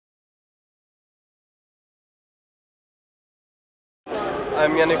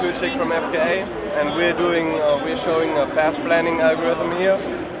I'm Yannick Hülsig from FKA, and we're showing a path planning algorithm here,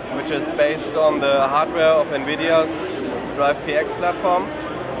 which is based on the hardware of NVIDIA's Drive PX platform.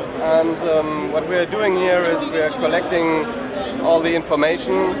 And what we're doing here is we're collecting all the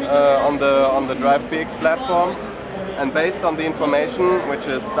information on the Drive PX platform, and based on the information, which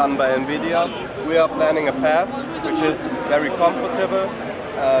is done by NVIDIA, we are planning a path which is very comfortable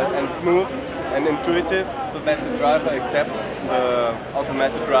and smooth and intuitive, so that the driver accepts the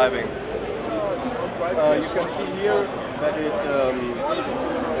automated driving. You can see here that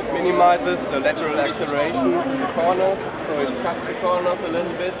it minimizes the lateral accelerations in the corners, so it cuts the corners a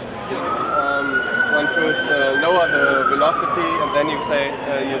little bit. One could lower the velocity, and then you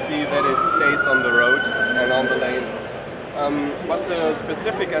see that it stays on the road and on the lane. What's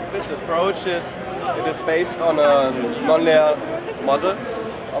specific at this approach is it is based on a non-linear model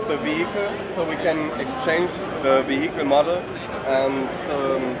of the vehicle, so we can exchange the vehicle model, and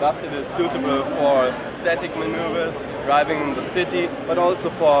thus it is suitable for static maneuvers, driving in the city, but also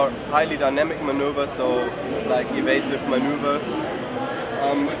for highly dynamic maneuvers, so like evasive maneuvers.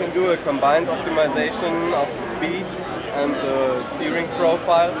 We can do a combined optimization of the speed and the steering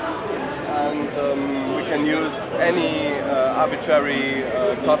profile, and we can use any arbitrary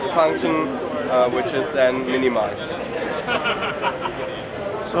cost function which is then minimized.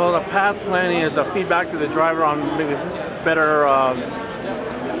 So the path planning is a feedback to the driver on maybe better.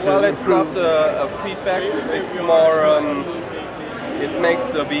 Well, it's not a feedback. It's more. It makes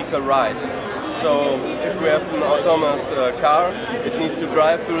the vehicle ride. So if we have an autonomous car, it needs to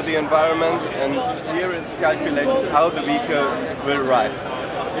drive through the environment, and here it's calculated how the vehicle will ride.